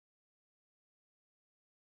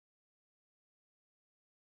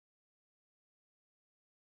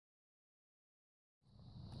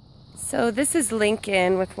So this is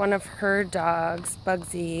Lincoln with one of her dogs,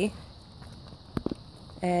 Bugsy,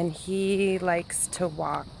 and he likes to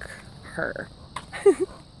walk her.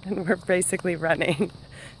 And we're basically running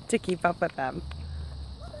to keep up with them.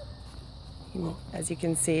 As you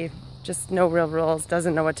can see, just no real rules,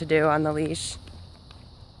 doesn't know what to do on the leash.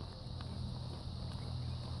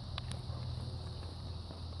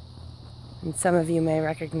 And some of you may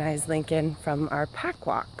recognize Lincoln from our pack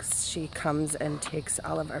walks. She comes and takes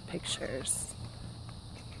all of our pictures.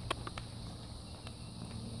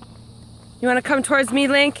 You want to come towards me,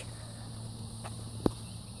 Link?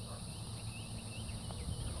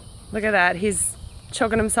 Look at that, he's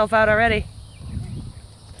choking himself out already.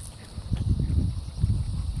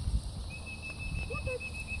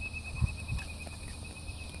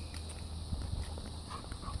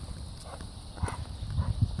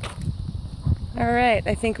 All right,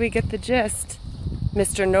 I think we get the gist.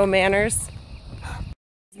 Mr. No Manners.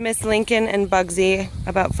 Miss Lincoln and Bugsy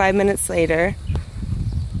about 5 minutes later.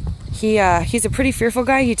 He's a pretty fearful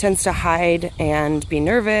guy. He tends to hide and be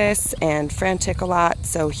nervous and frantic a lot.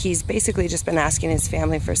 So he's basically just been asking his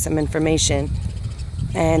family for some information.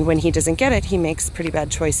 And when he doesn't get it, he makes pretty bad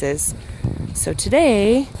choices. So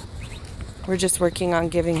today, we're just working on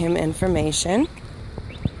giving him information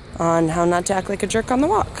on how not to act like a jerk on the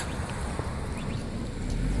walk.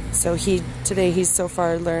 So today he's so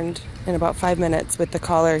far learned in about 5 minutes with the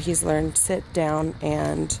collar, he's learned sit down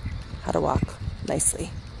and how to walk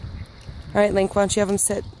nicely. All right, Link, why don't you have him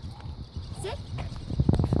sit? Sit.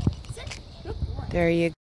 Sit. Good boy. There you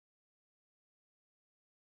go.